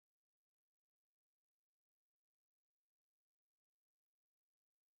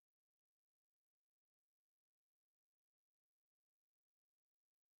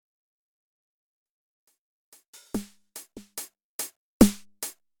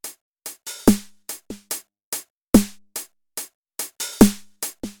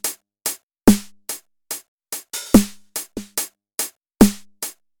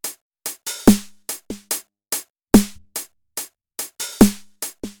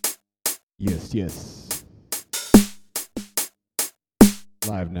Yes, yes.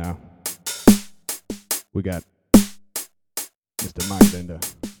 Live now. We got Mr. Mindbender,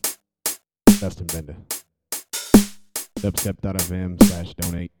 Dustin Bender.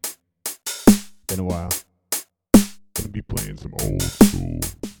 Dubstep.fm/donate. Been a while. Gonna be playing some old school.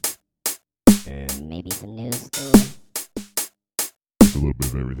 And maybe some new school. Just a little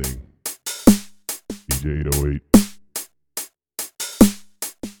bit of everything. DJ 808.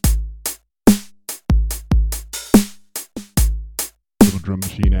 Little drum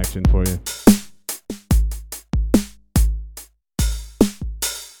machine action for you.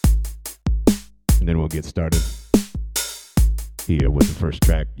 And then we'll get started here with the first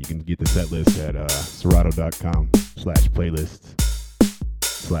track. You can get the set list at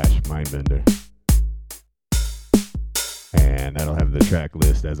serato.com/playlist/mindbender. And that'll have the track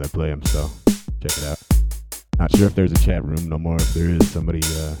list as I play them, so check it out. Not sure if there's a chat room no more. If there is, somebody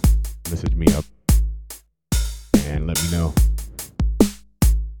message me up and let me know.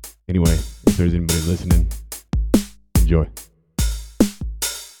 Anyway, if there's anybody listening, enjoy.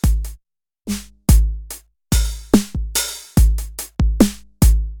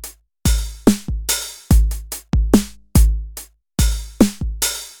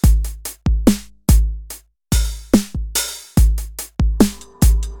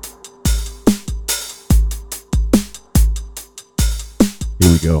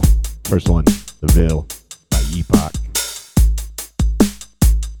 Here we go. First one, The Veil by Epoch.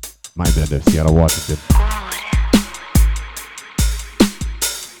 Mindbender, Seattle, Washington.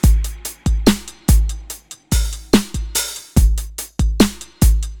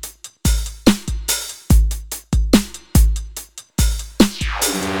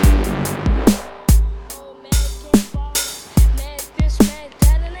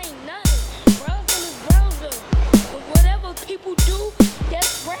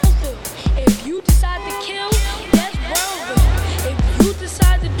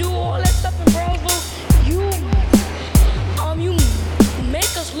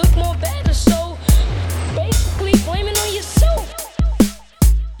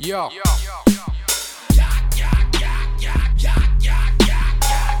 Yo.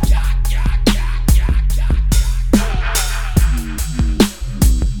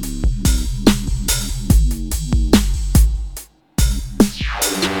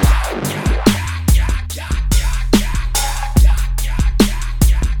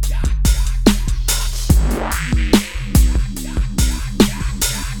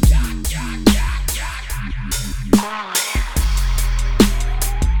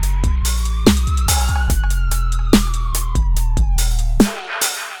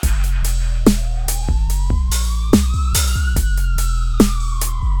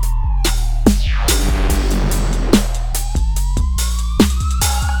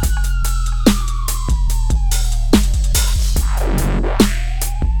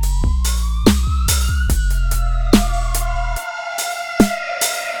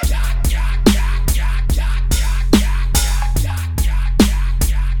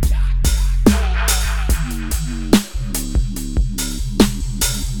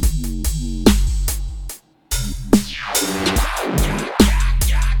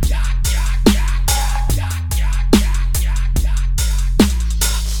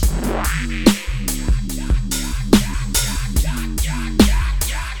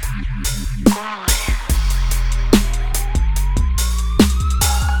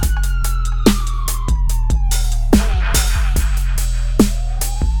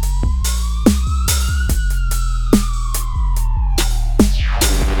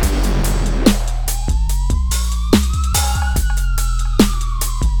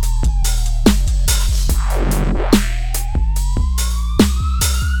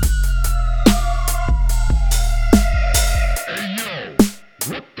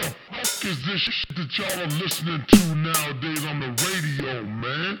 Y'all are listening to nowadays on the radio,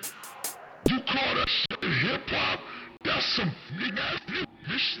 man. You call that shit hip hop? That's some nigga.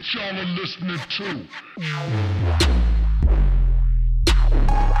 This shit y'all are listening to.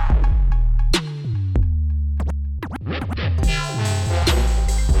 What the?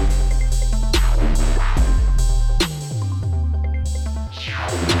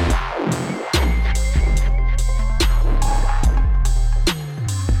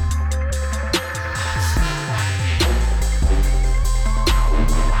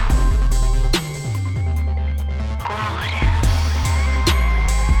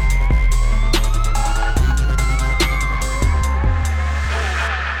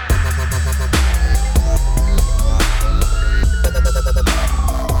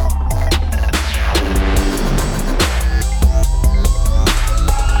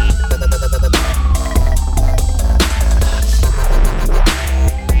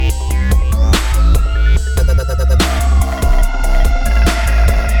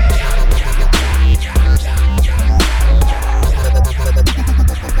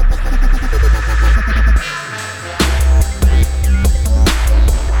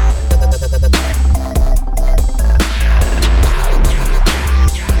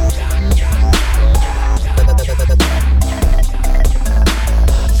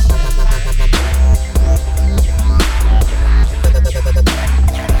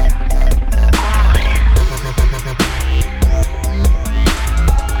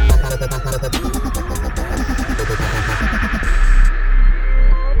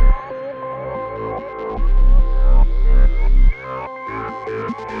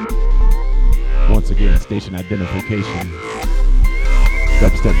 station identification.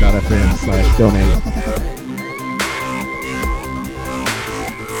 Dubstep.fm/donate.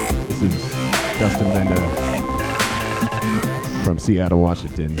 This is Dustin Benda from Seattle,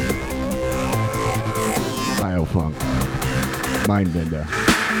 Washington. Biofunk. Mind Benda.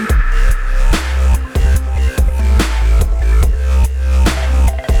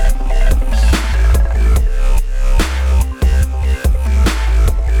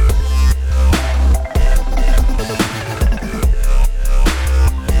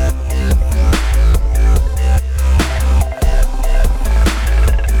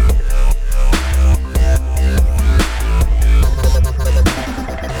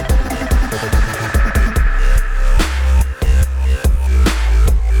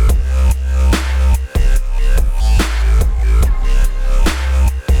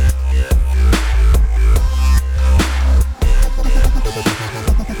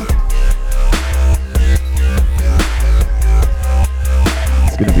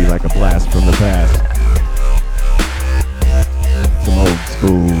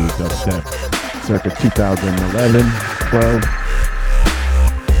 Circa 2011, 12.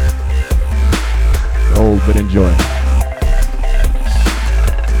 Old, but enjoy.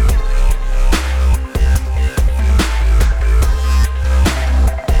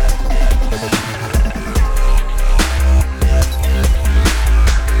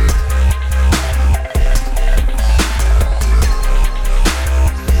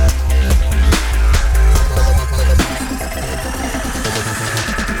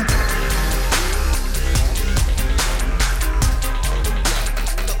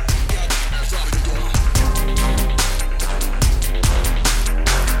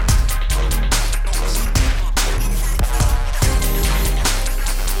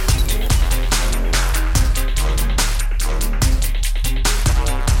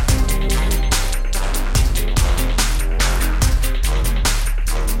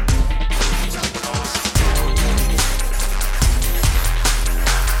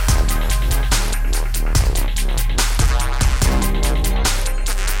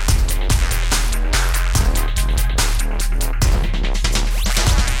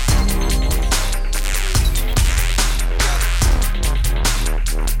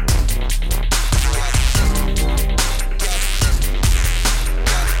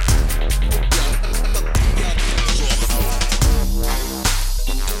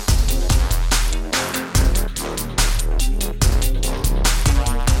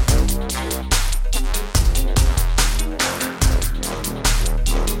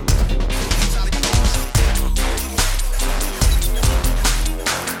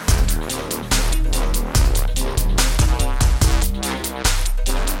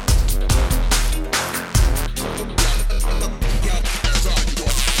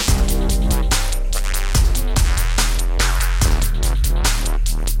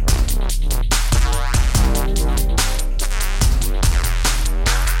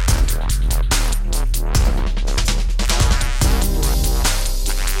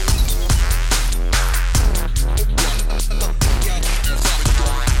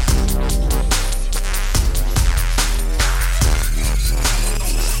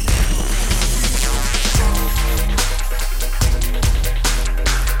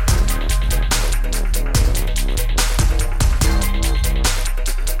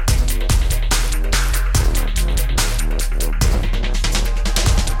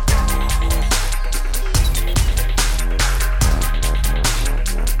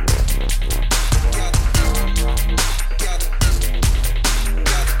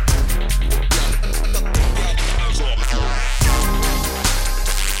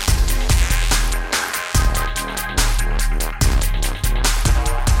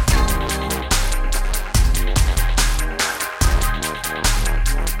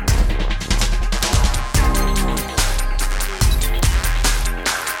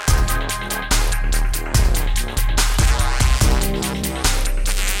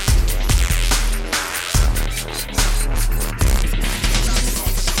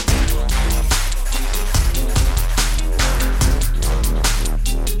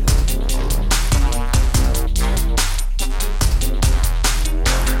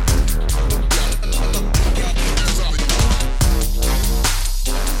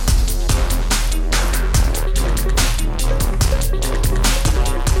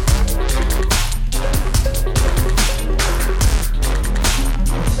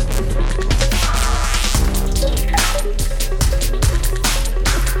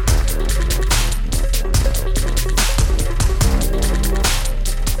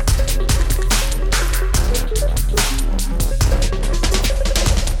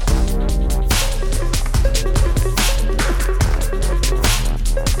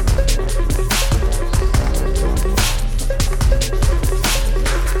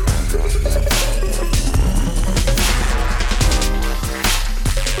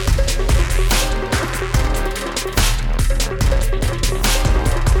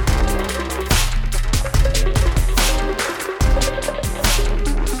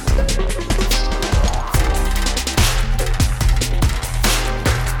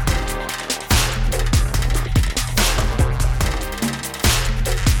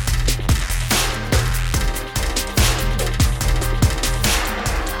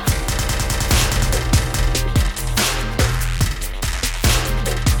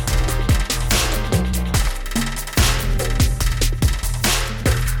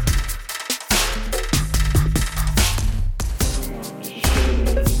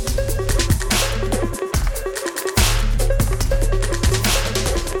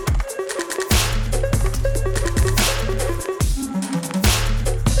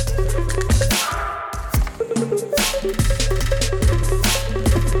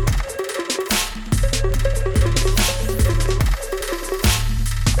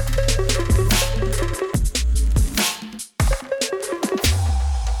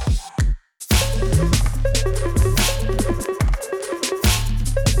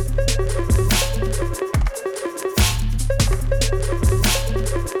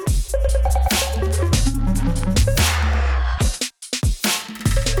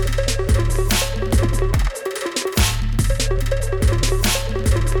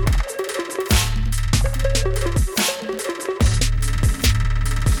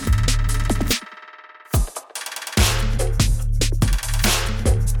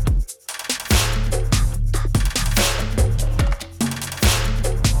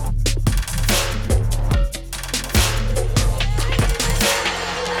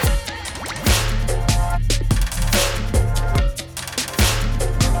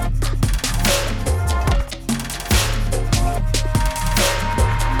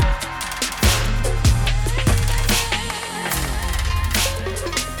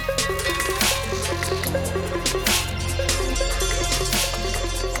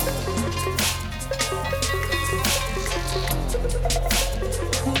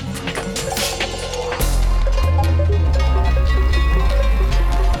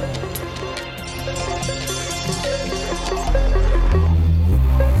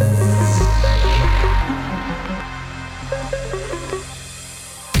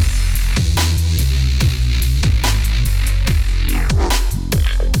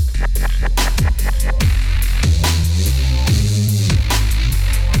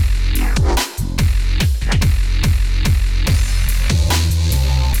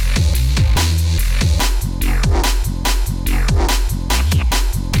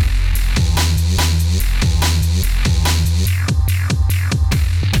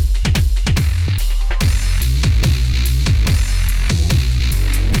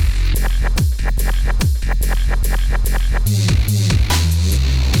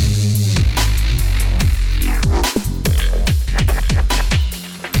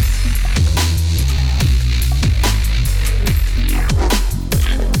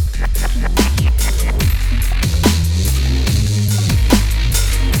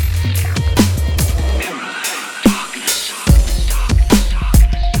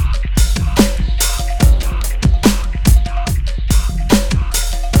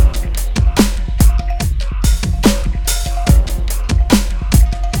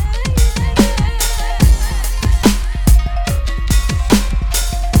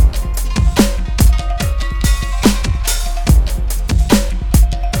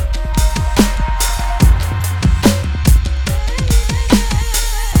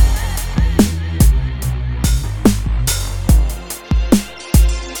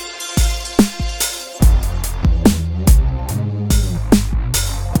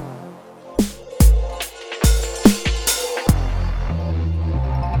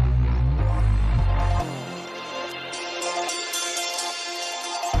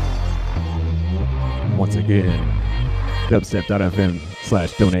 in.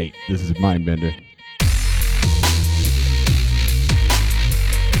 Dubstep.fm/donate. This is Mindbender.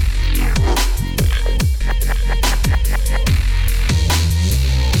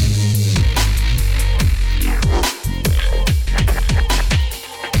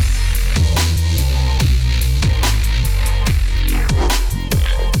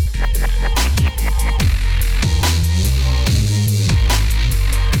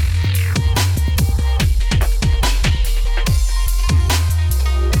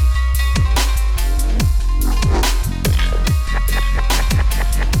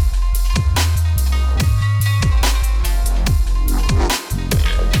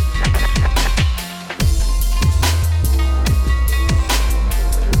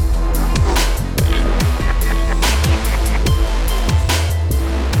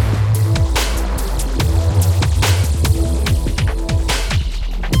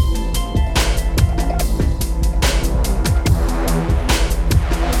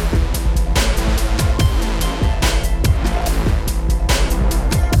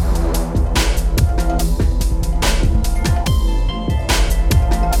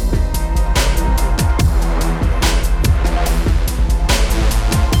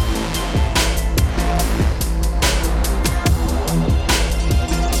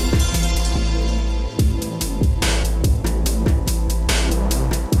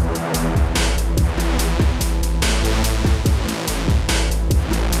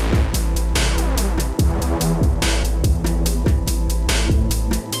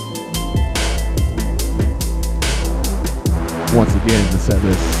 Once again, the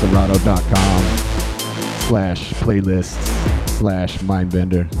setlist,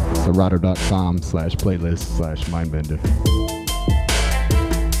 Serato.com/playlists/Mindbender. Serato.com/playlists/Mindbender.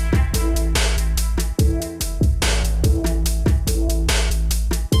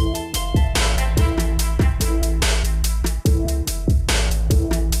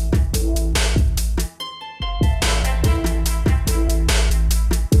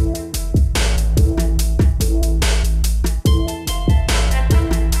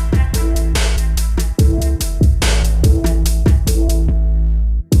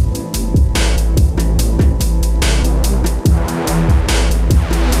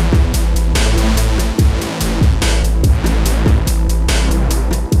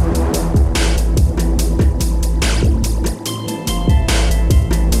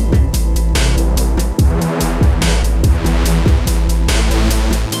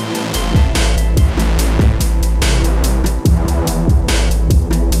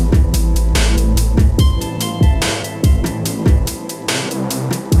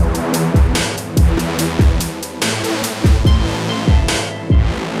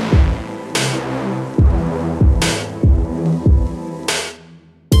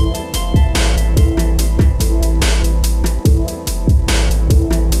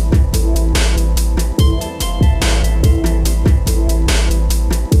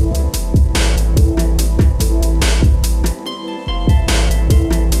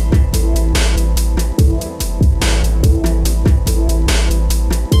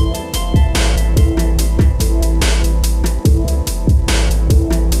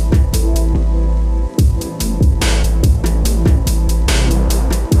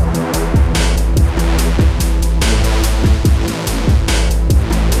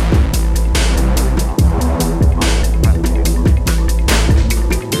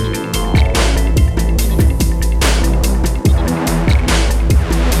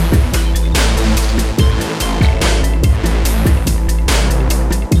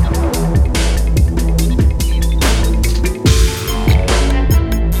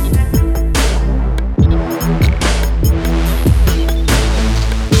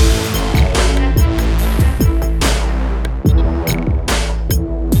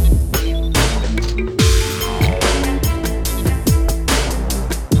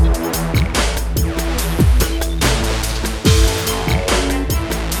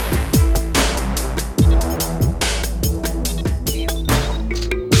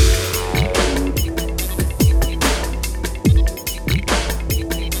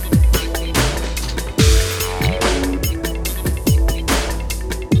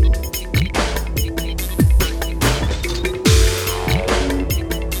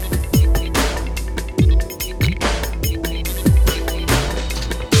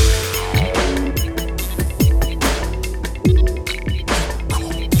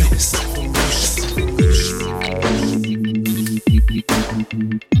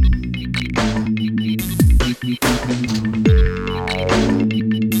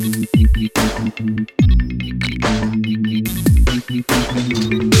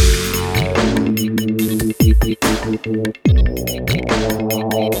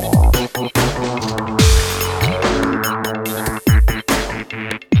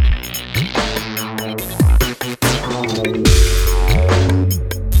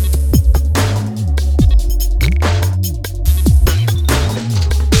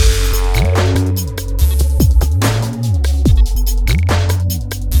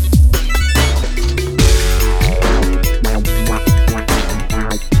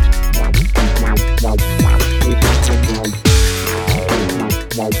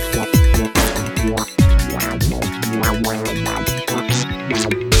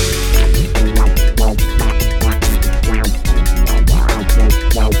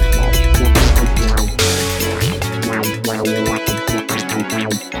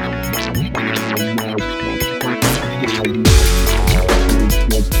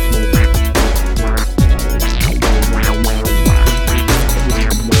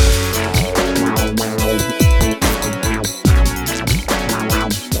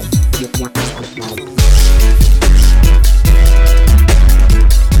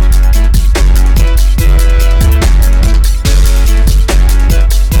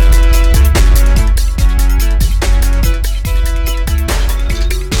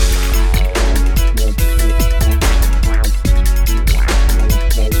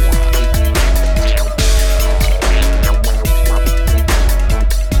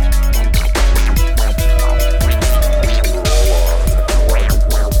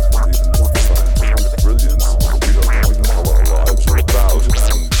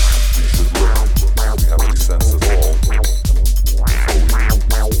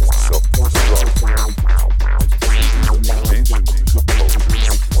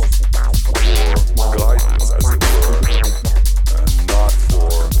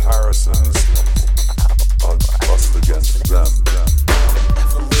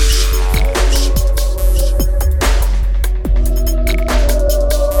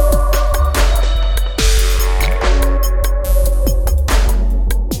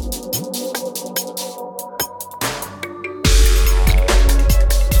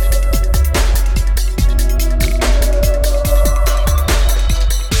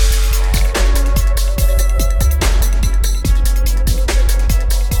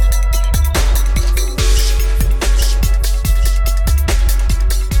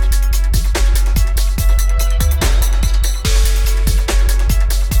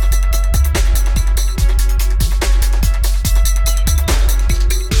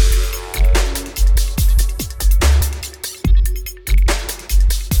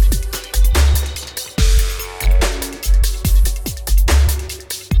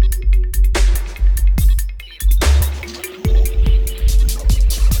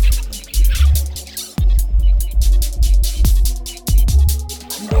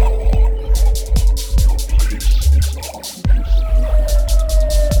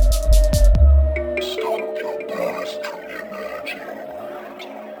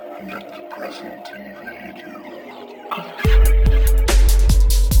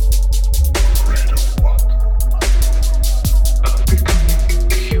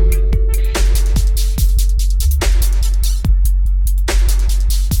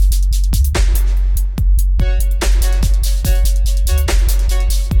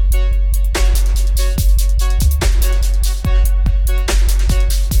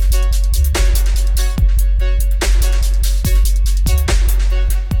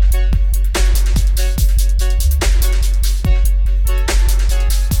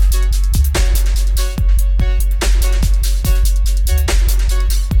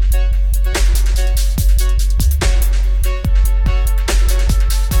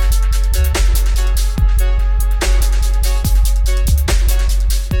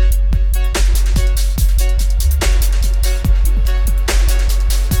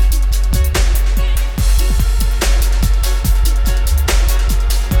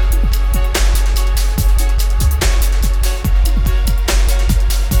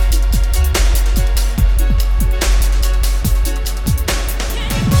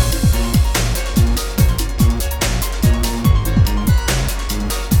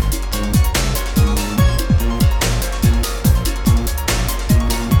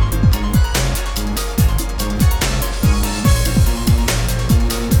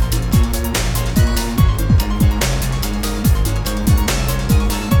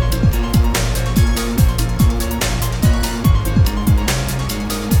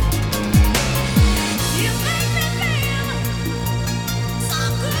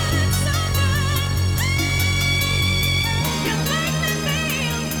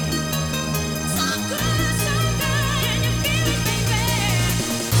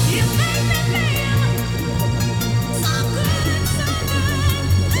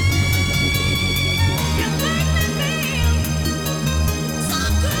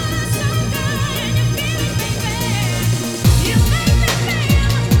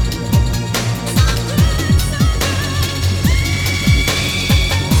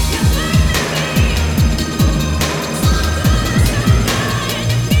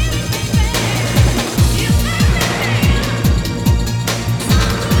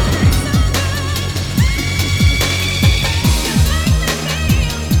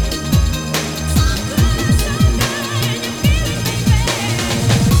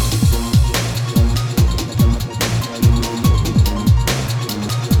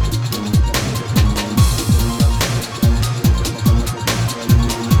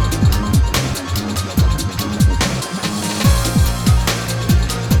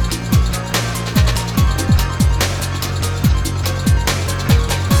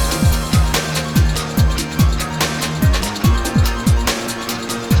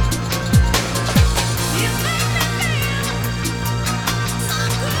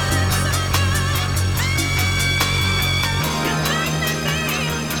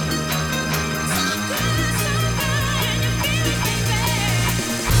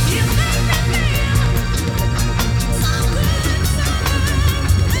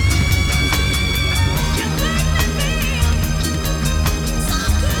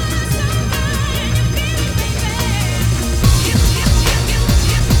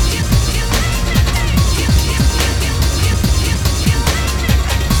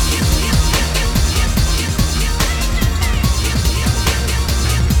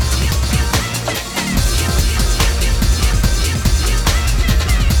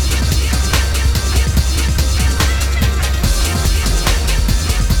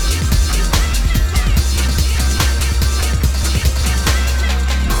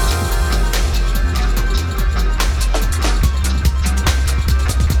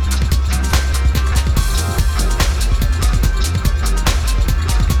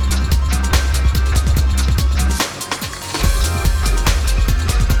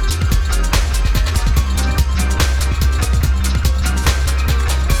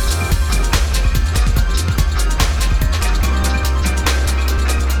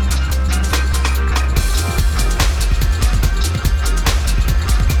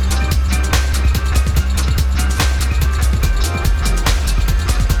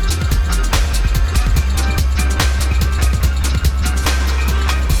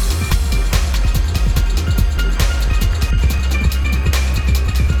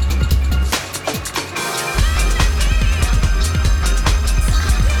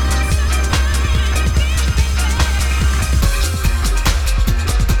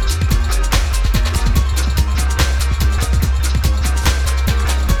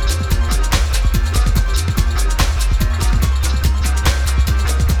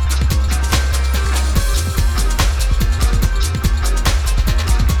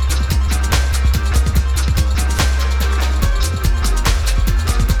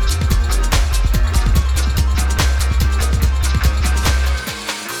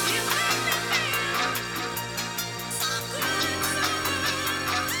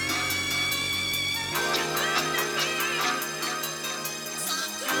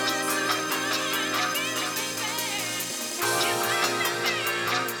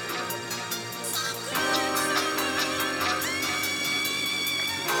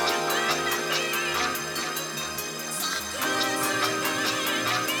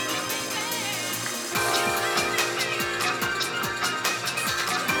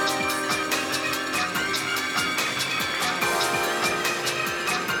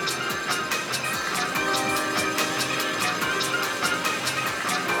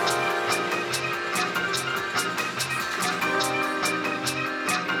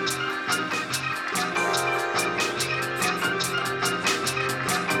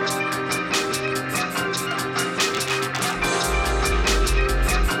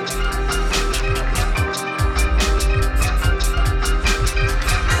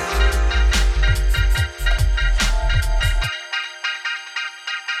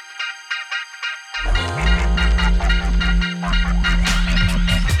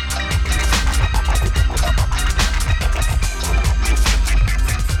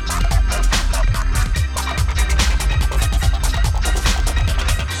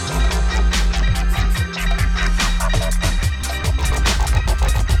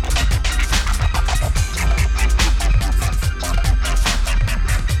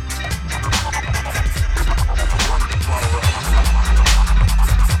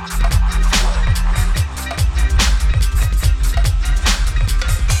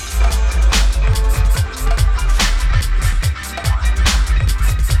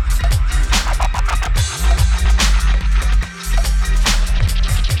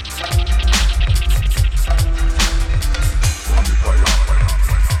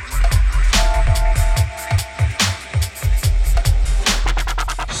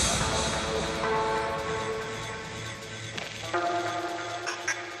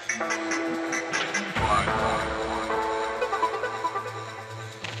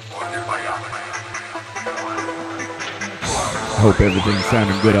 Hope everything's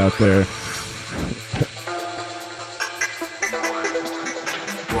sounding good out there.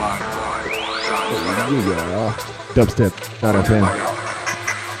 Dubstep.fm.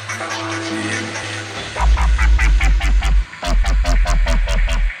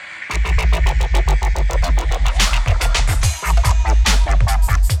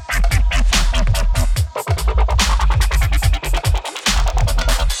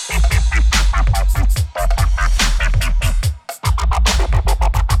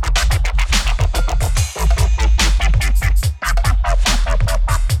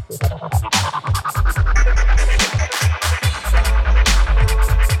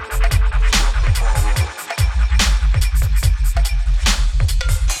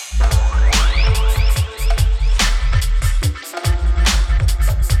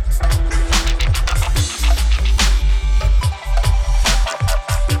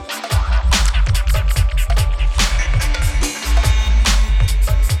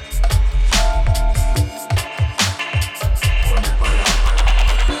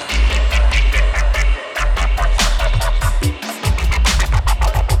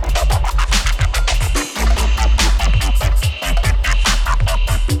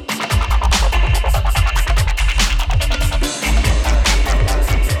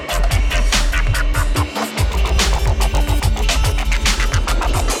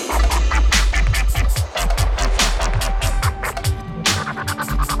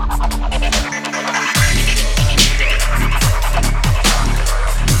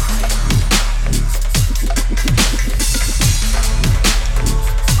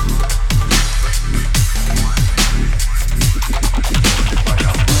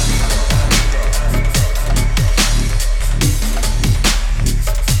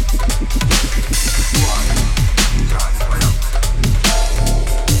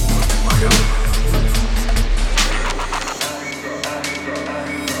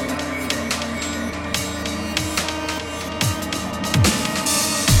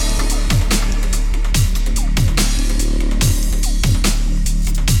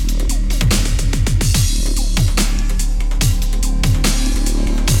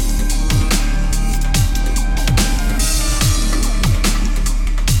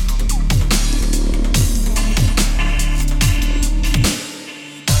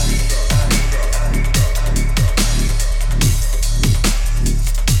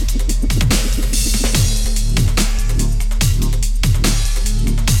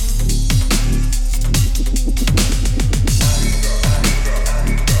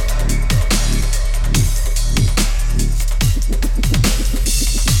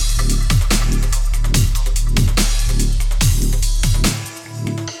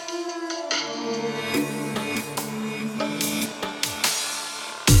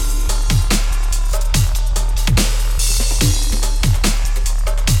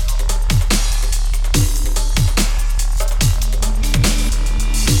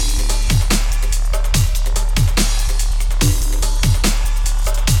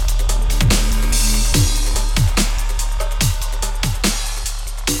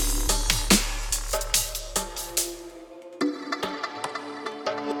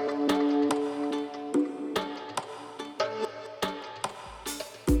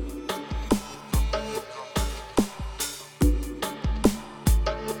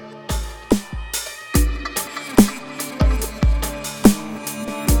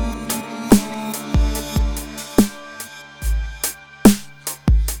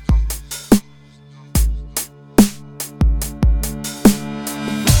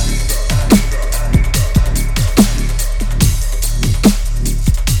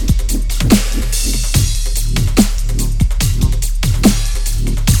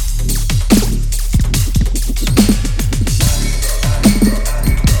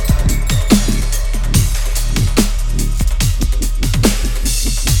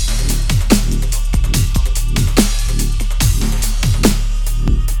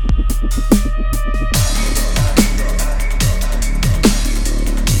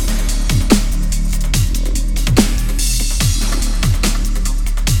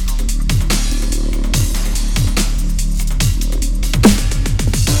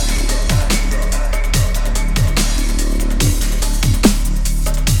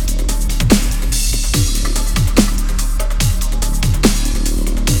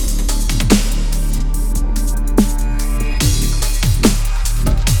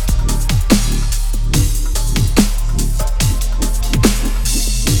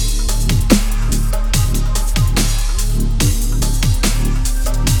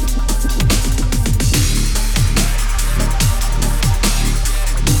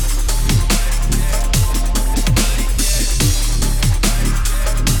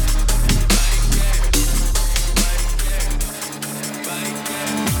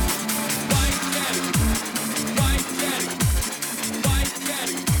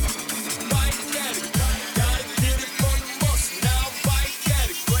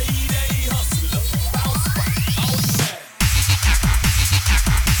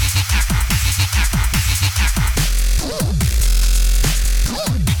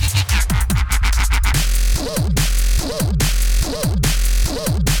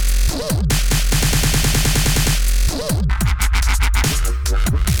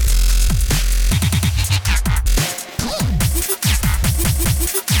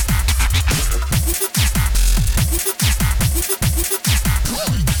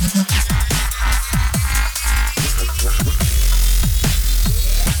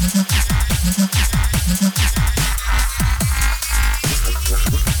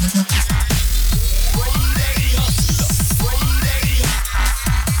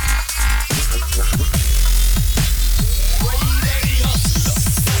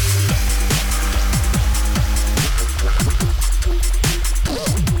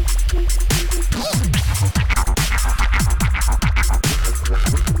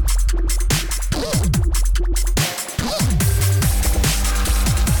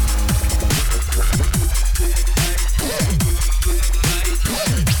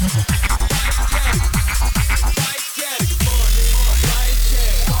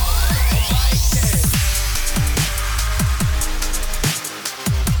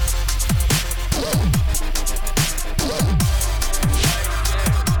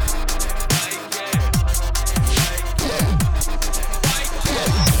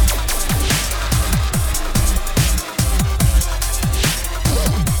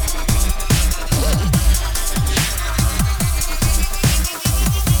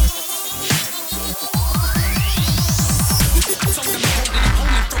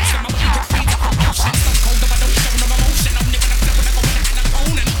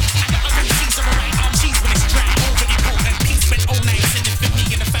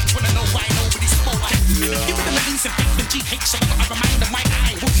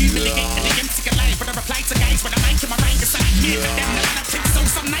 affiliate to the MC alive, but I reply to guys when I mic in my right beside me. Them the man I think so,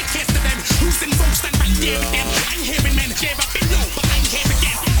 some night cares to them. Who's in vogue, stand right there with them. I'm hearing men, yeah, I've been low, but I'm here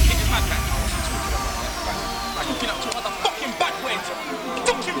again. Niggas mad, man. Talking up to other fucking bad ways.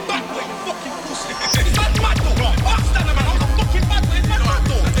 Fucking bad way, you fucking pussy. Bad mad though. Ask that man, I'm a fucking bad way. Bad mad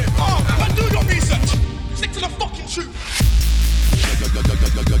though. Oh, man, do your research. Stick to the fucking truth.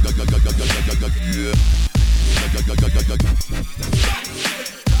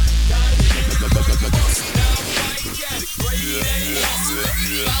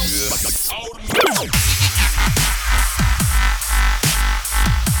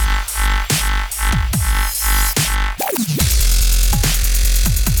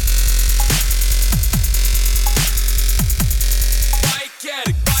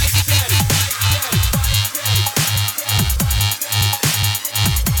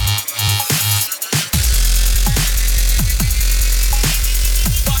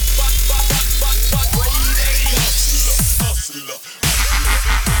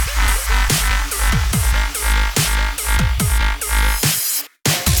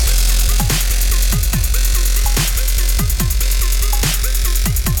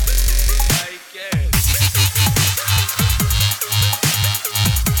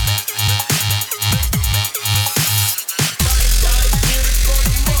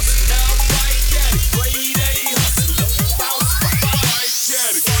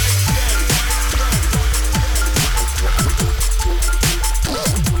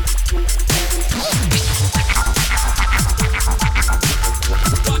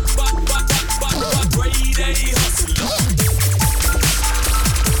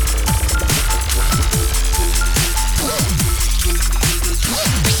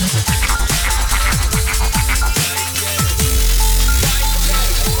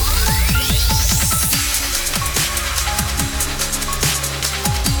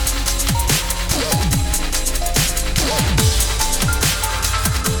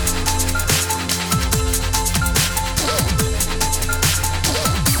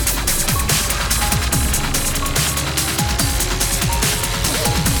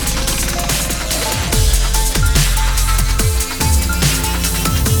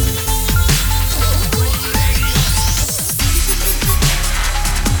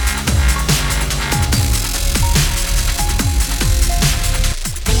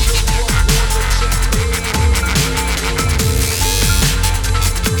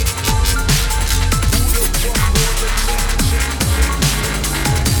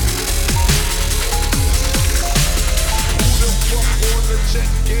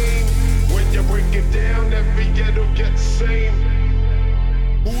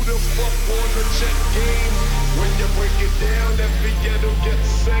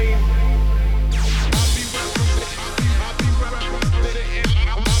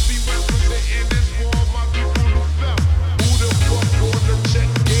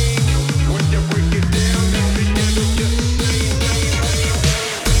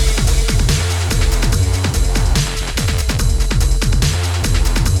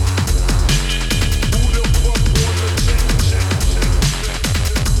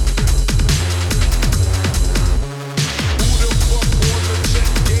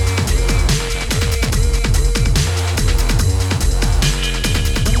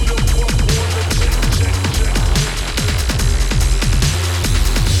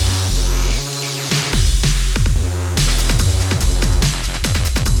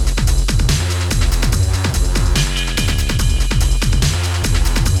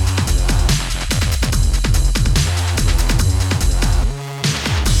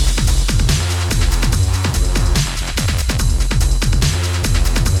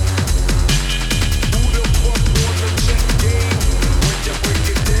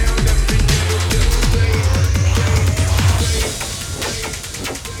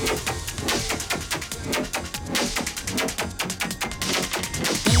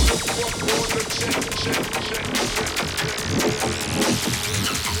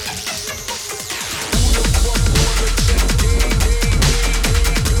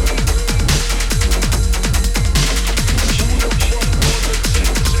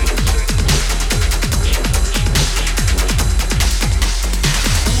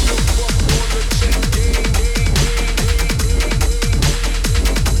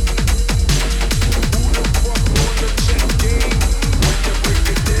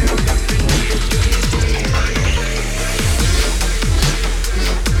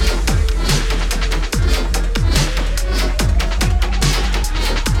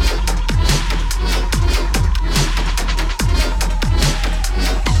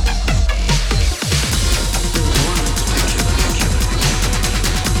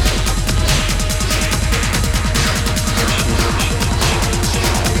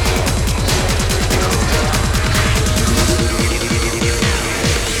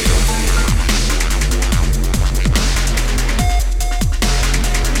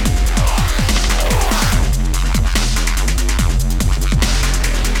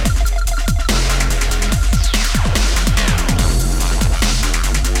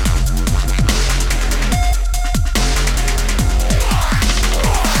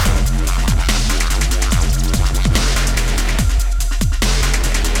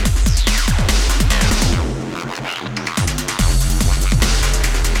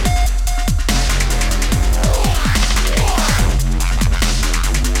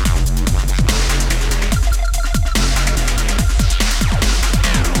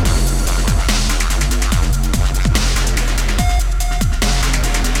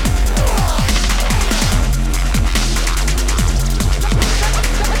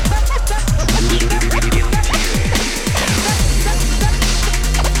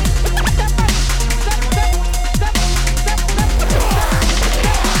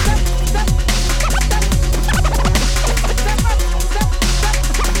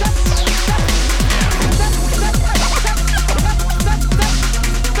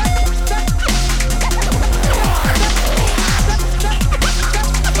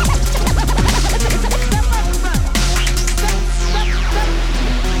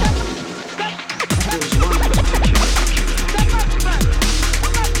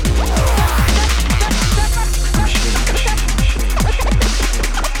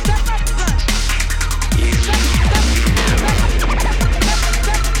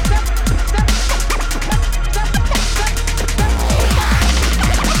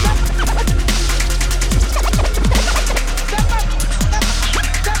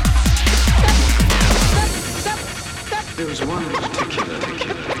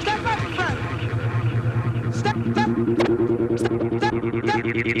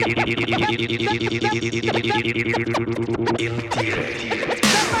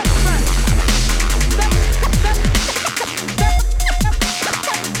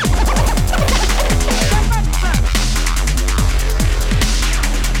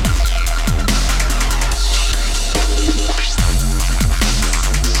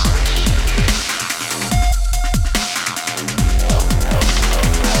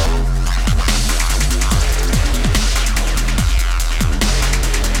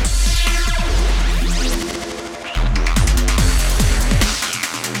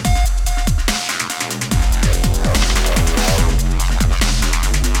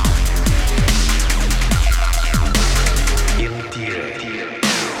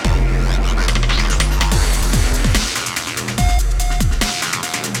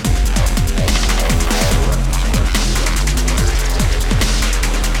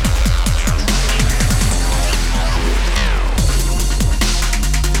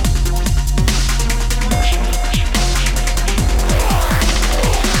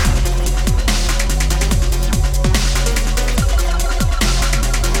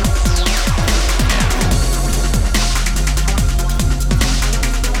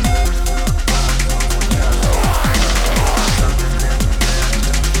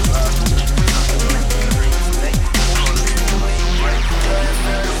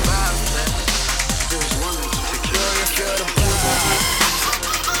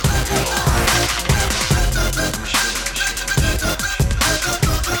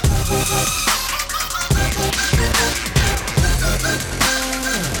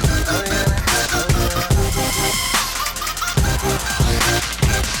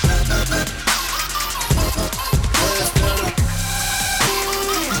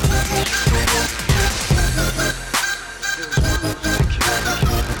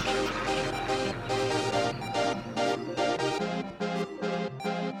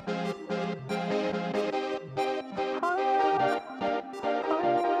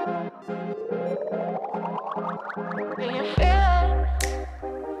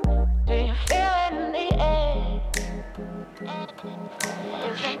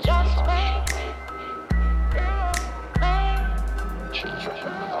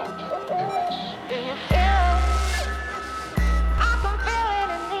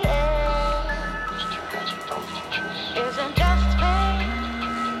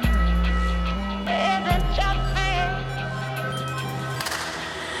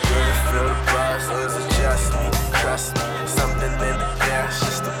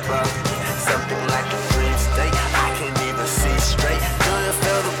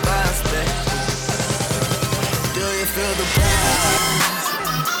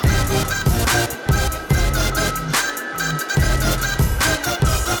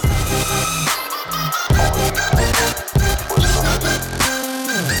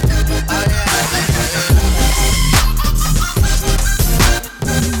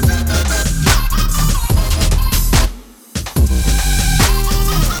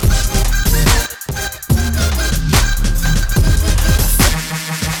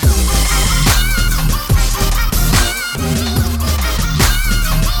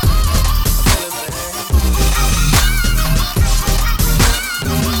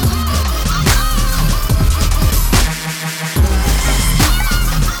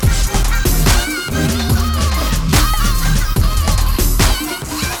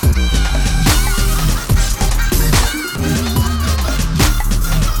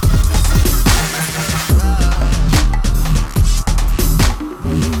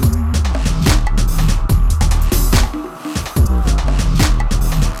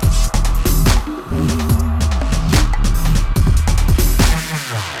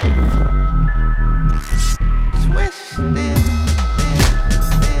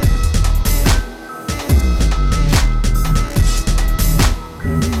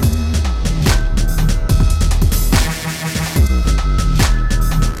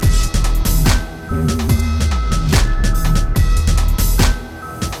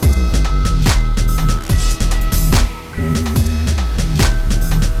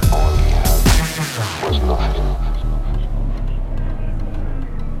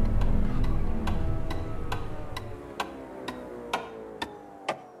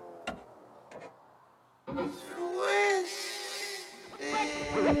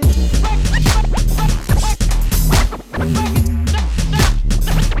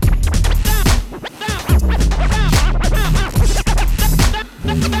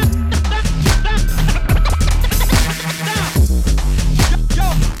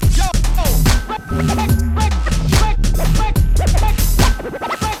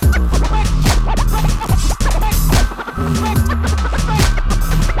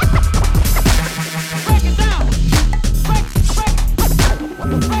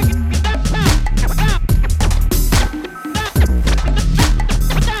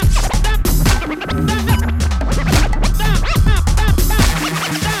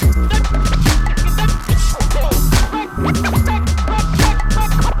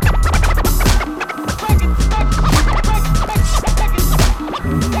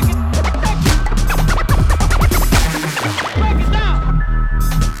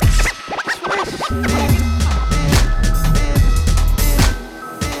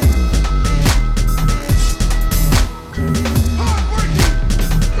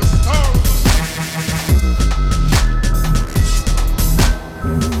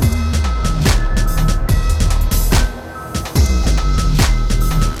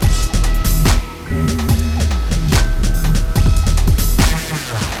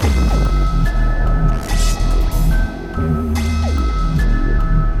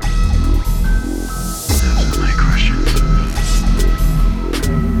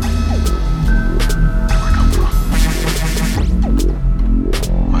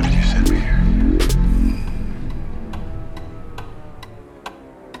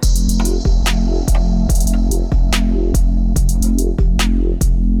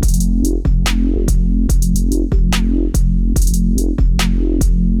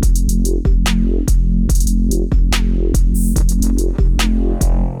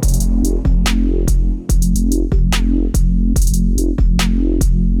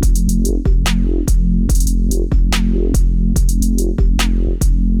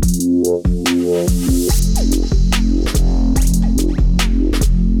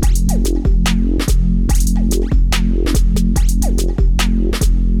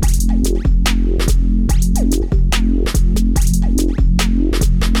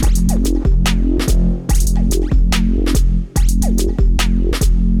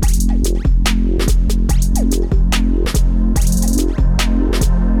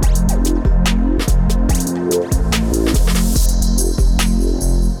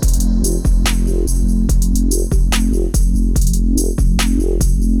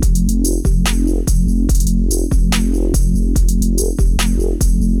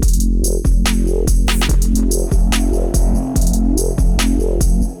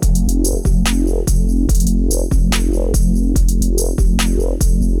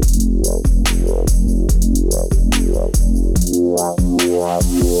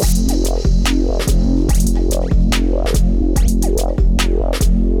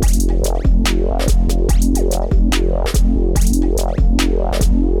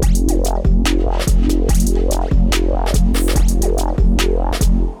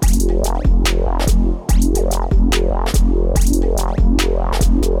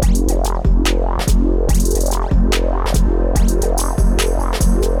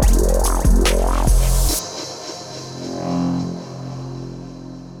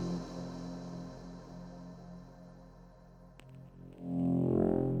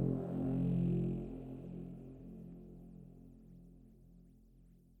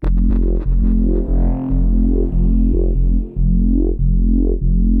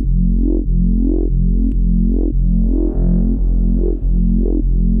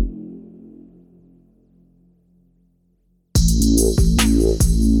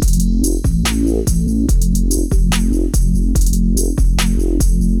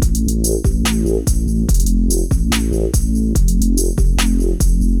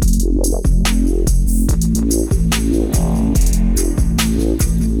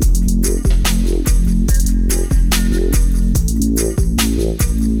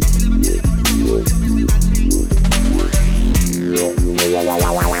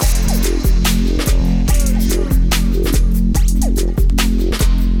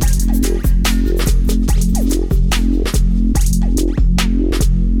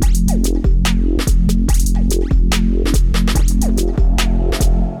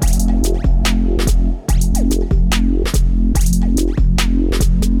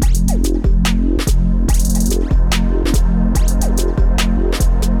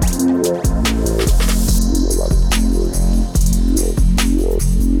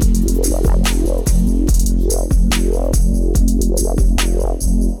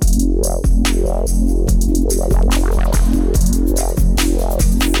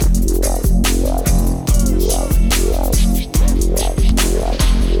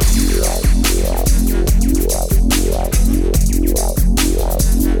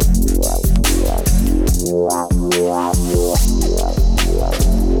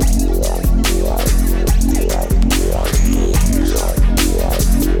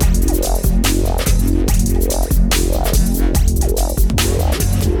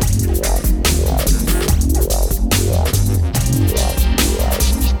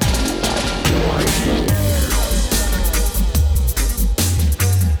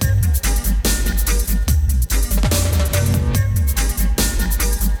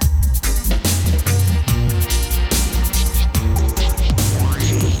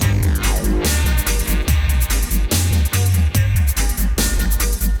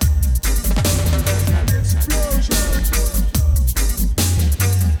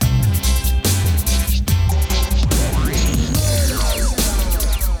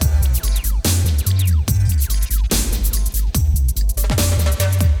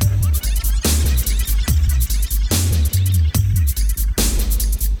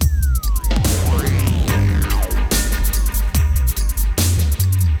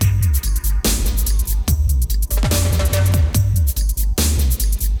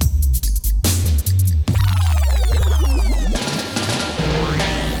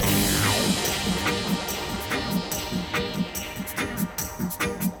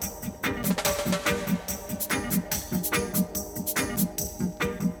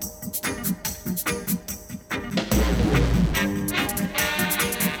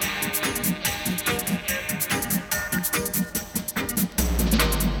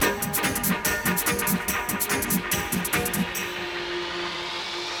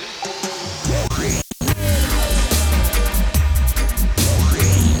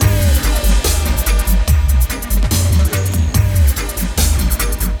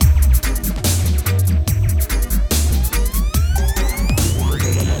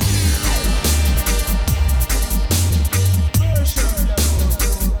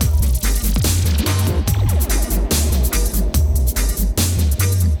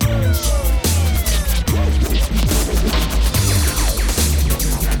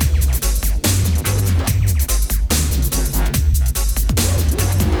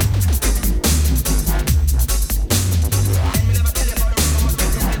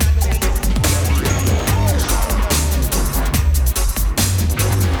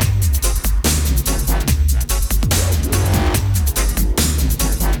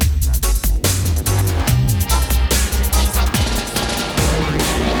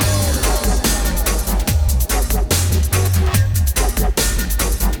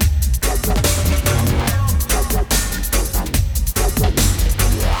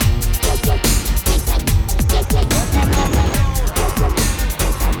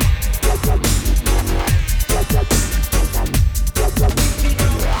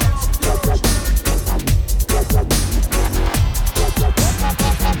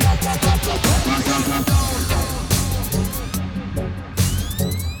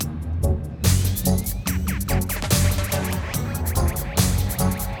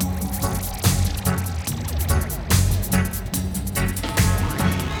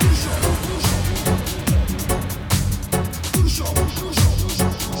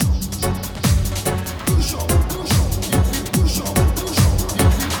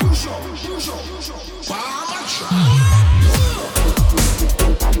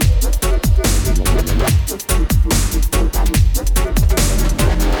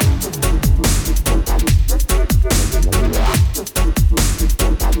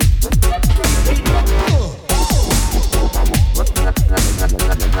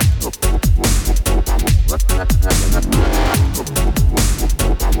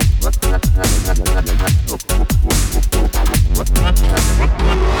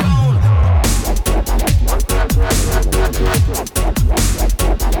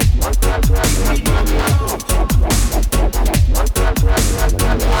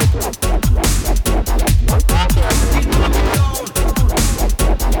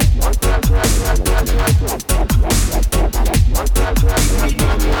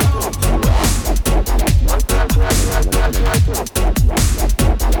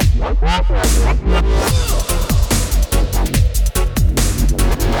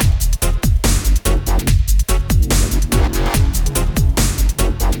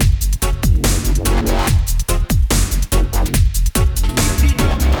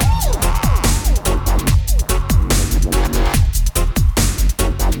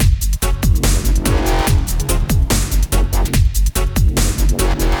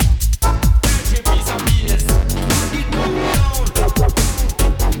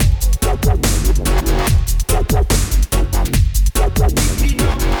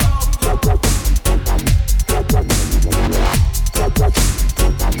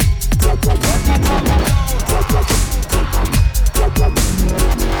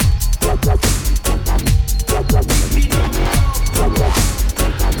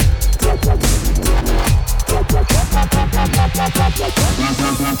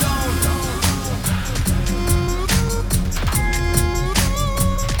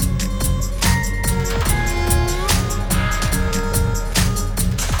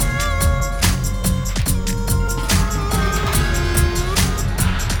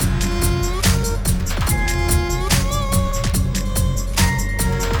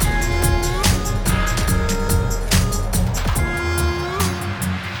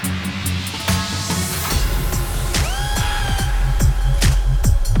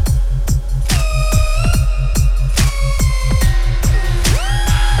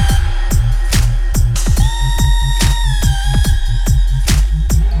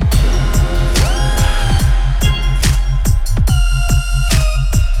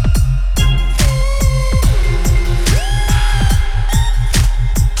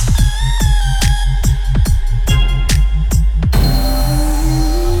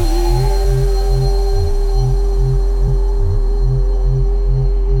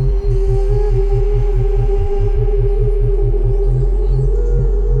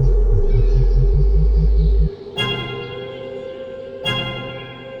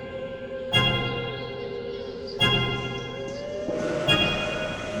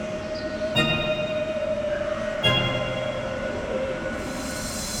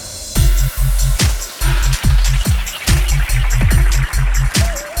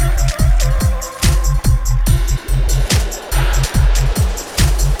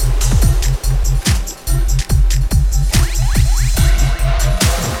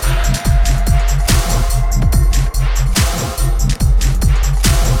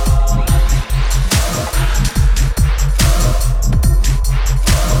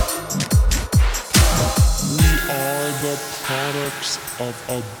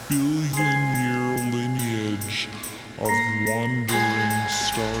 a billion-year lineage of wandering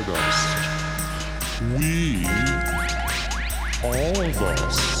stardust. We, all of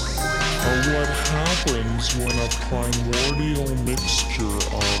us, are what happens when a primordial mixture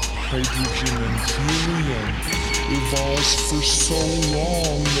of hydrogen and helium evolves for so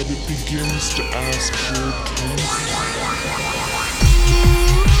long that it begins to ask for attention.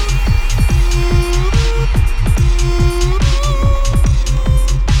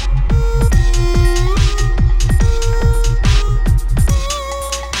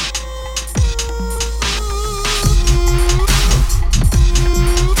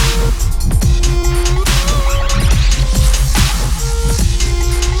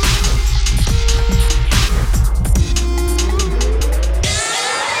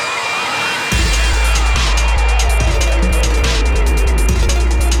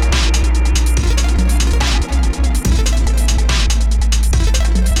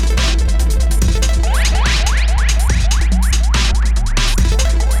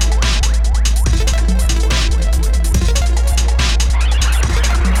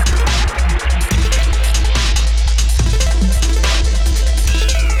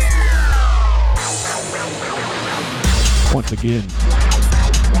 Once again,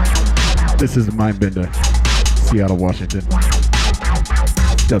 this is the Mindbender, Seattle, Washington.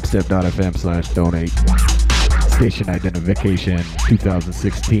 Dubstep.fm/donate. Station identification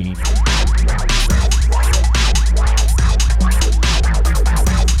 2016.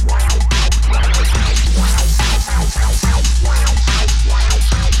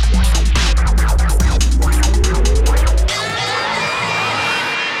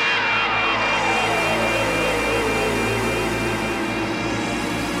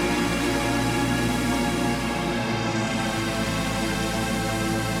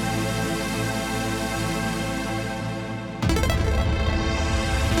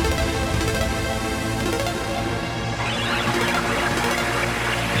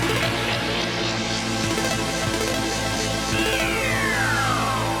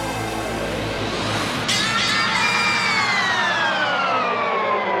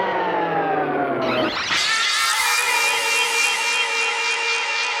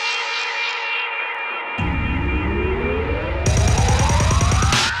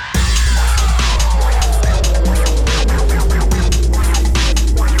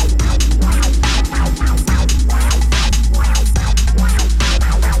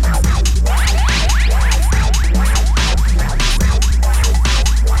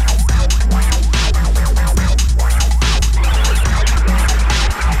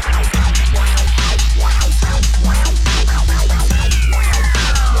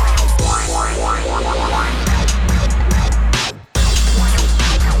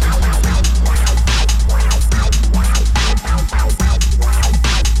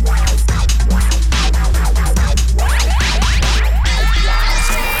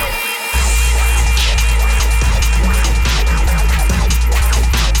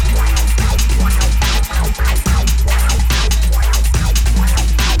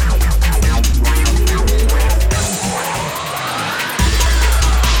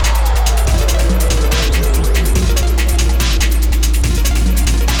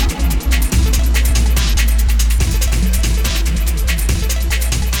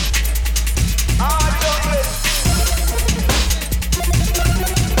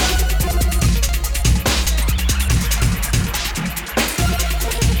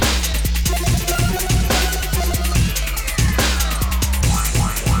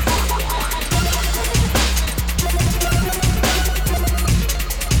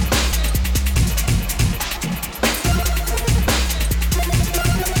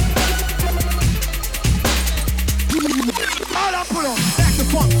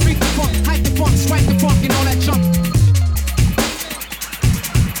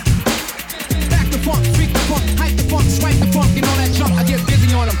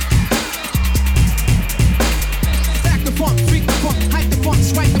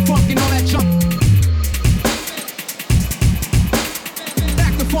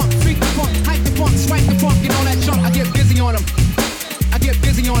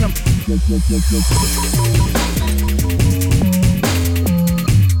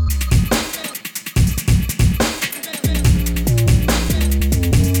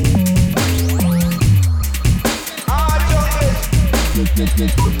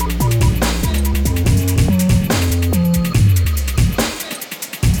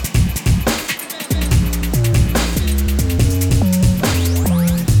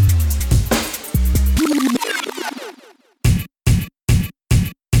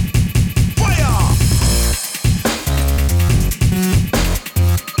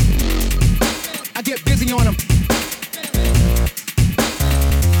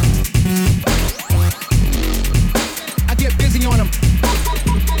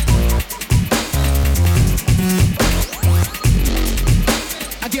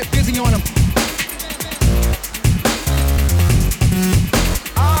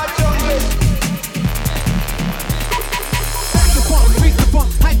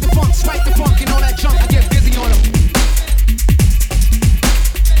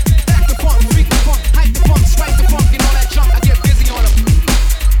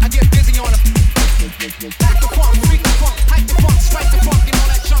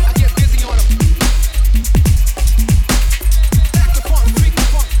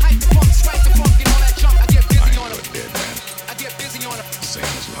 Same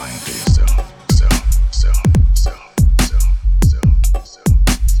as lying to yourself.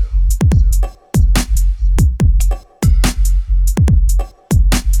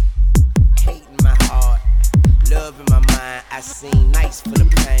 Hate in my heart, love in my mind. I seen nights full of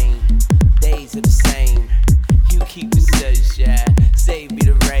pain, days are the same. You keep the sunshine, save me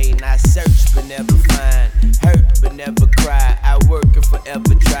the rain. I search but never find, hurt but never cry. I work and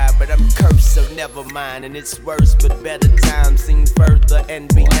forever try, but I'm cursed, so never mind. And it's worse, but better times seem further and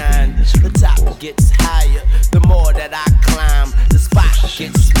behind. The top gets higher, the more that I climb. The spot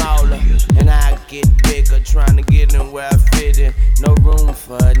gets smaller, and I get bigger. Trying to get in where I fit in. No room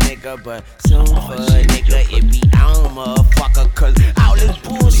for a nigga, but soon for a nigga it be on, motherfucker. Cause all this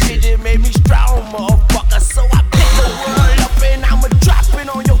bullshit, it made me strong, motherfucker. So I pick the world up and I'ma drop it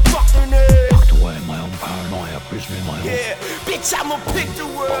on your fucking head. Locked away in my own paranoia, prison in my own. Yeah, bitch, I'ma pick the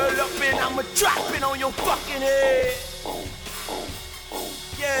world up and I'ma drop it on your fucking head.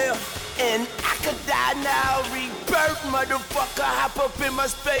 Yeah, and I could die now, rebirth, motherfucker. Hop up in my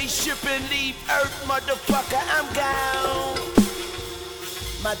spaceship and leave Earth, motherfucker. I'm gone,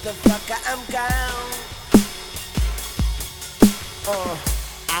 motherfucker. I'm gone.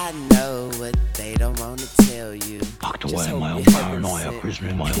 I know what they don't wanna tell you. Locked Just away in hope my own you heaven paranoia, sent. prison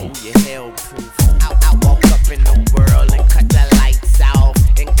in my own. You hell proof. I woke up in the world and cut the lights off,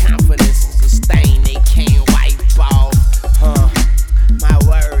 and confidence is a stain they can't wipe off. My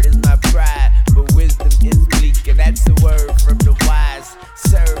word is my pride, but wisdom is bleak, and that's a word from the wise.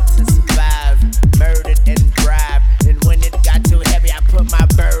 Serve to survive, murdered and bribed, and when it got too heavy, I put my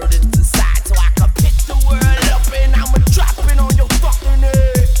burdens aside so I could pick the world up and I'ma drop it on your fucking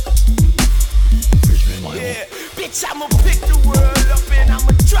head. Prison in my own. Yeah, bitch, I'ma pick the world up and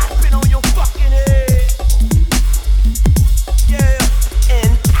I'ma drop it on your fucking head. Yeah,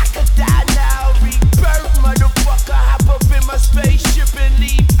 and I could die now, rebirth, motherfucker. Hop up in my spaceship and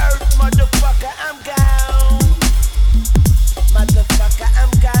leave Earth, motherfucker. I'm gone, motherfucker.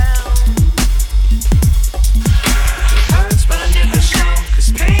 I'm gone. Hurts but I never show,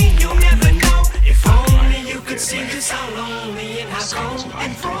 cause pain you'll never know. If only you could see just how lonely and how cold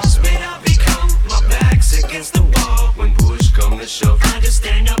and frostbit I've become. My back's against the wall when push come to shove. I just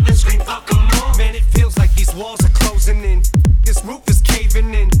stand up and scream fuck 'em all. Man, it feels like these walls are closing in. This roof is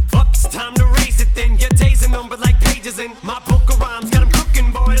caving in. Fuck, it's time to raise it then. Your days are numbered like pages in my book of rhymes. Got 'em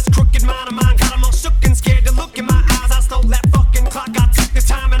cooking, boy, this crooked mind of mine. Got 'em all shook and scared to look in my eyes. I stole that fucking clock, I took this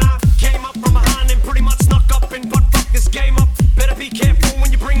time and I came up from behind and pretty much snuck up and butt fuck this game up. Better be careful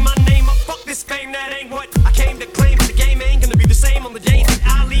when you bring my name up. Fuck this fame, that ain't what I came to claim. But the game ain't gonna be the same on the days that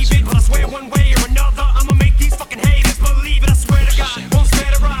I leave it. But I swear one way or another, I'ma make these fucking haters believe it. I swear to God, won't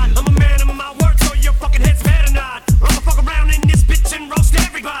spare to ride. I'm a man of my word, so your fucking heads better not. I'ma fuck around in this bitch and roast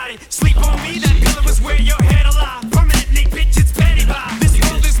everybody. Sleep on me, that pillow is where your head alive. Permanently, bitch, it's petty by. This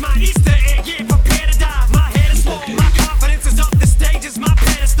world is my Easter egg, yeah, prepare to die. My head is full, my confidence is up, the stage is my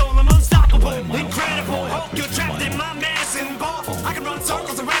pedestal. I'm unstoppable, incredible. Hulk, you're trapped in my medicine ball. I can run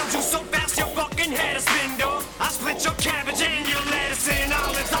circles around you so fast your fucking head is spin, dog. I split your cabbage and your lettuce and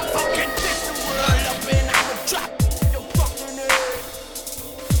olives. I'll fucking Pick the world up and I'ma drop your fucking head.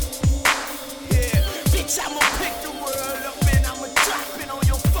 Yeah, bitch, I'ma pick the world up and I'ma drop it on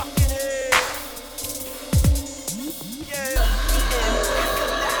your fucking head. Yeah,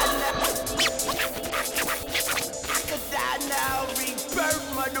 I could die now, rebirth,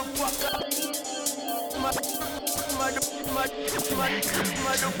 motherfucker.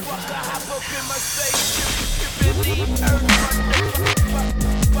 Motherfucker, hop up in my spaceship and leave Earth,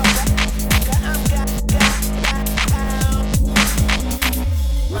 motherfucker. I'm gone.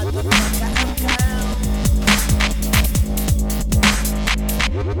 Motherfucker, I'm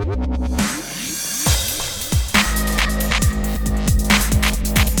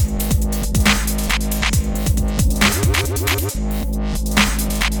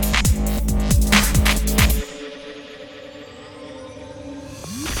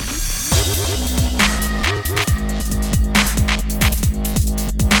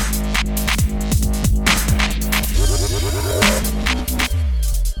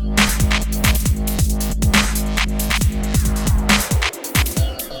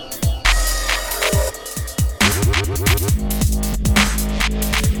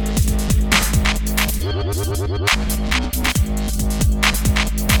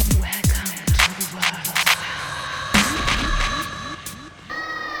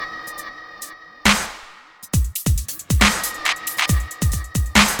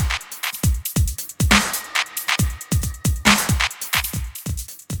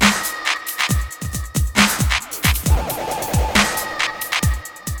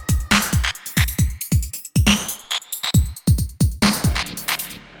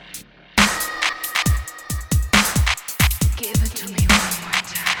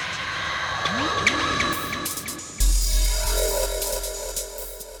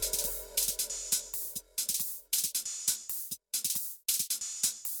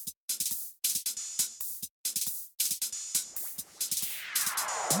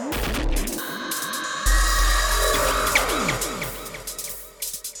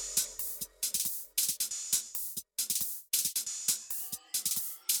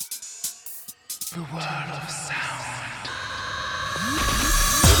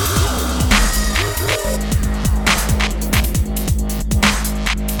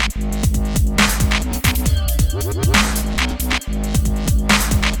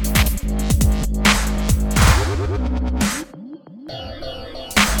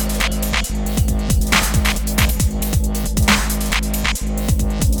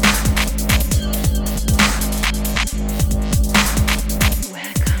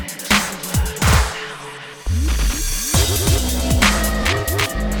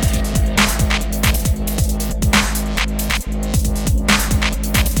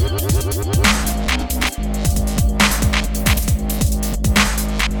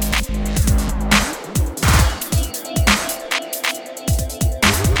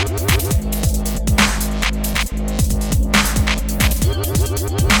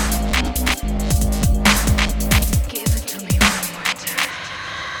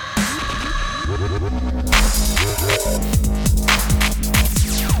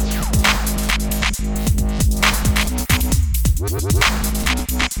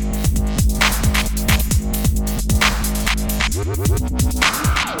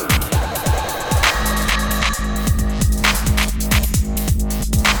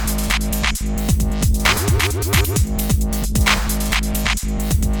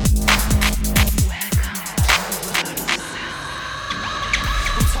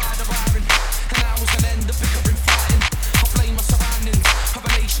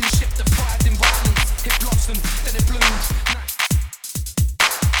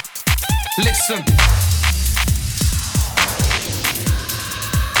Listen.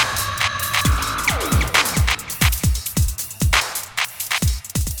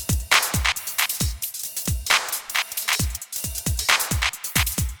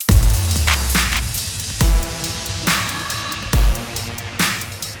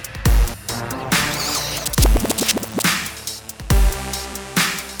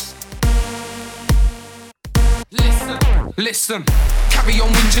 Listen, carry on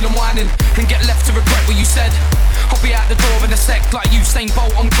whinging and whining and get left to regret what you said. I'll be out the door in a sec like Usain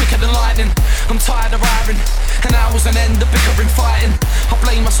Bolt, I'm quicker than lightning. I'm tired of hiring, and hours on end of bickering, fighting. I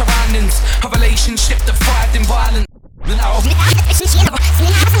blame my surroundings, a relationship that thrived in violence.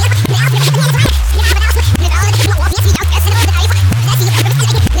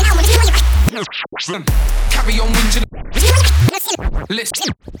 Carry on whinging.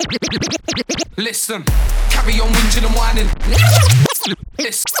 Listen, carry on whinging and whining.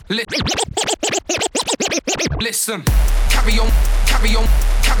 Listen, carry on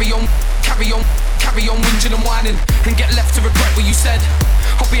whinging and whining and get left to regret what you said.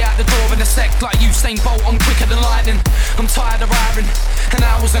 I'll be out the door in a sec like Usain Bolt, I'm quicker than lightning. I'm tired of hiring, and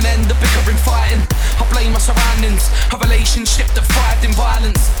hours on end of bickering, fighting. I blame my surroundings, a relationship that thrived in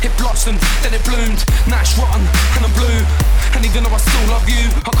violence. It blossomed, then it bloomed, now it's rotten and I'm blue. And even though I still love you,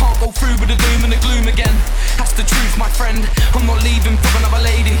 I can't go through with the doom and the gloom again. That's the truth, my friend, I'm not leaving for another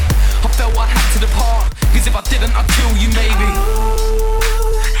lady. I felt I had to depart, cause if I didn't I'd kill you maybe.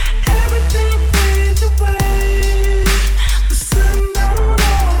 Everything fades away. The sun don't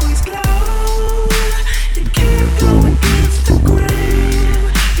always glow. You can't go against the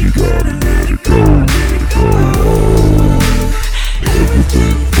grain. You gotta let it go, let it go.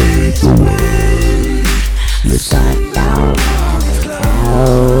 Everything fades away. The sun don't always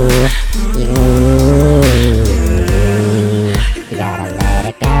glow. You gotta let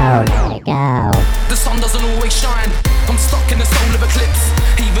it go, let it go. The sun doesn't always shine, I'm stuck in the solar eclipse.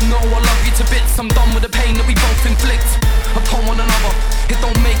 Even though I love you to bits, I'm done with the pain that we both inflict upon one another. It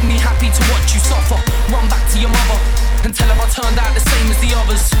don't make me happy to watch you suffer. Run back to your mother and tell her I turned out the same as the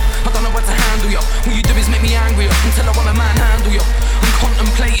others. I don't know where to handle you, all you do is make me angrier until I wanna manhandle you. I'm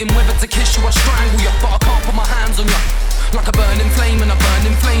contemplating whether to kiss you or strangle you, but I can't put my hands on you. Like a burning flame and I burn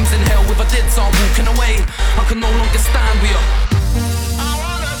in flames in hell. If I did so I'm walking away, I can no longer stand with you. I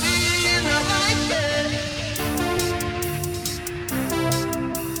wanna be in the right bed.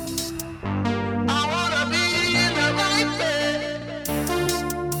 I wanna be in the right bed.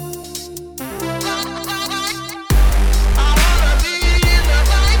 I wanna be in the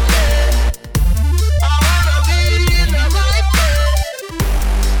right bed. I wanna be in the right bed.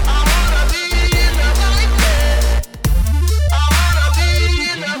 I wanna be in the right bed. I wanna be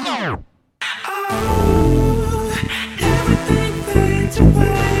in the right bed. Everything fades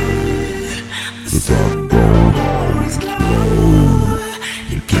away. The sun don't always glow.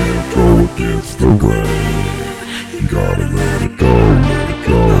 You can't go against the grain. You gotta let it go, let it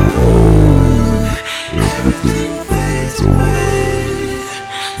go. Everything fades away.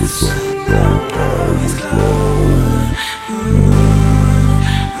 The sun don't always glow.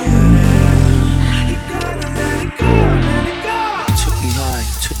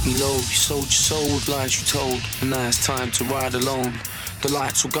 your soul with lies you told, and now it's time to ride alone. The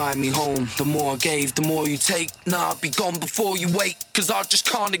lights will guide me home. The more I gave, the more you take. Now I'll be gone before you wake, cause I just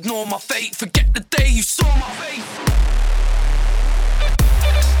can't ignore my fate. Forget the day you saw my face.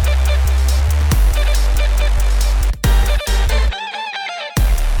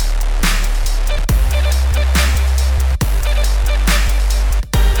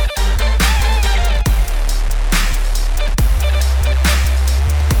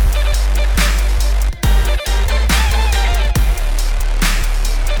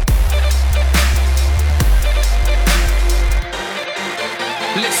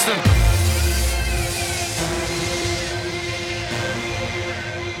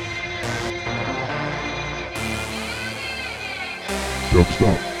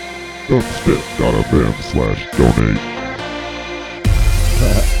 Dubstep.fm/donate.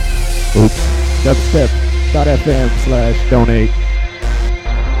 Oops. Dubstep.fm/donate.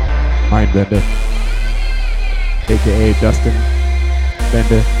 Mindbender, aka Dustin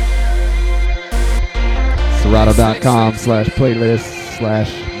Bender.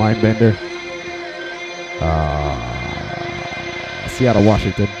 Serato.com/playlist/Mindbender. Seattle,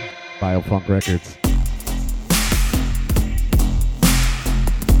 Washington. Biofunk Records.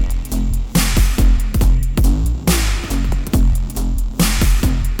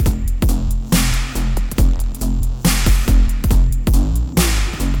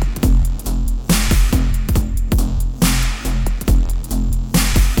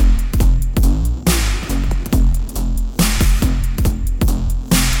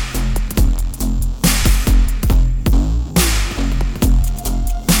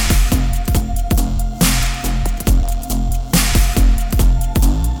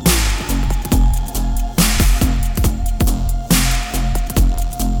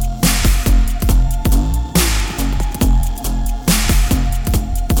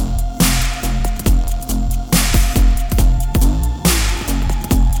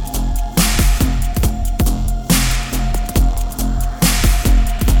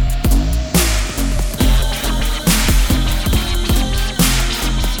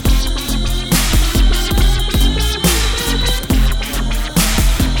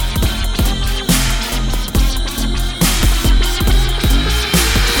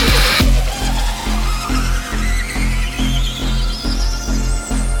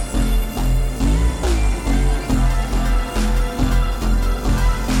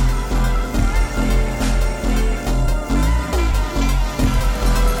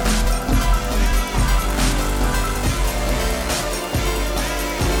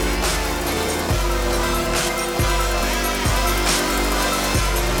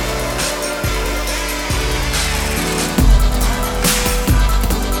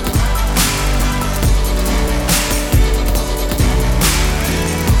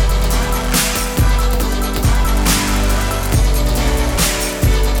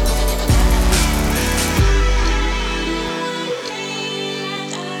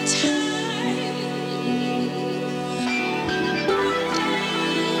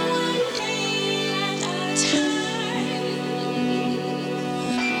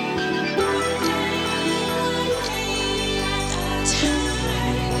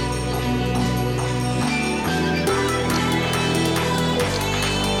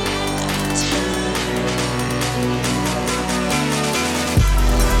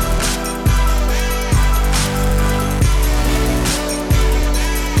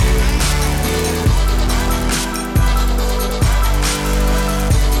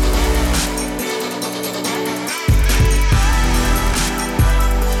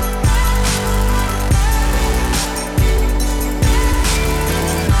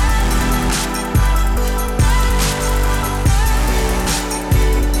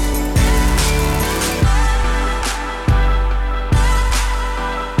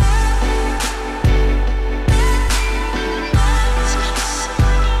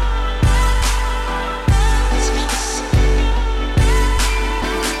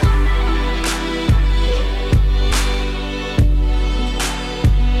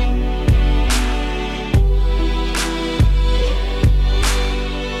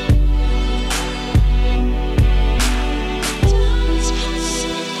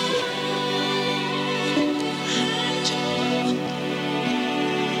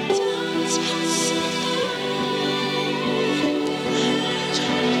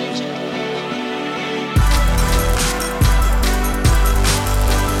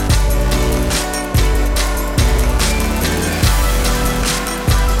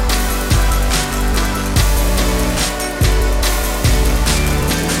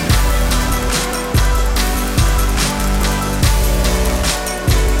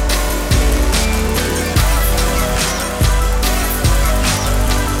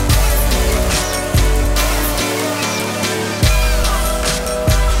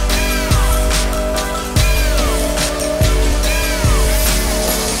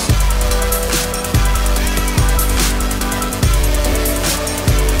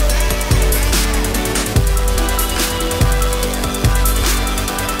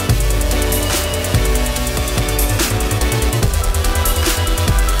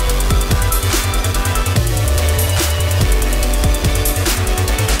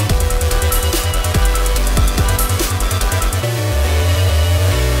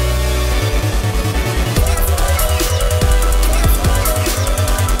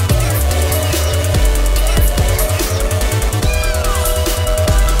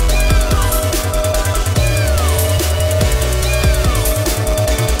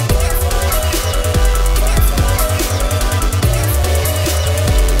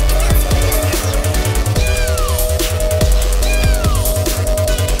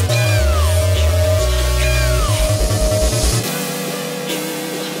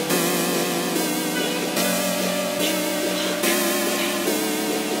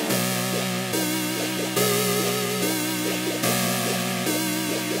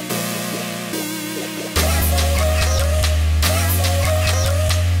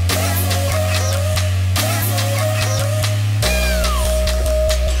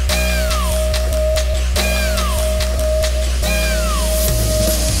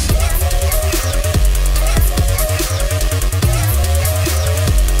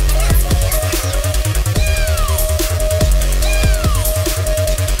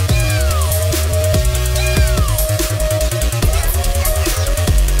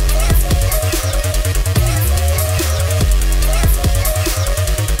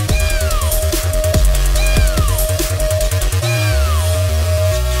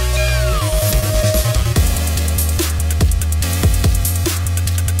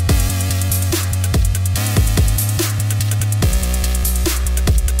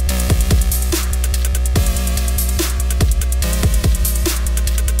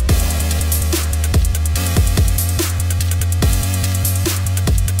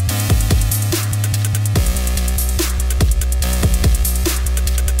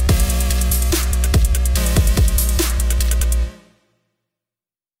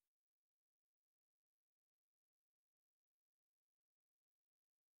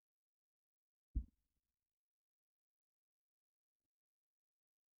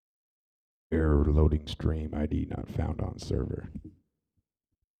 Error loading stream ID not found on server.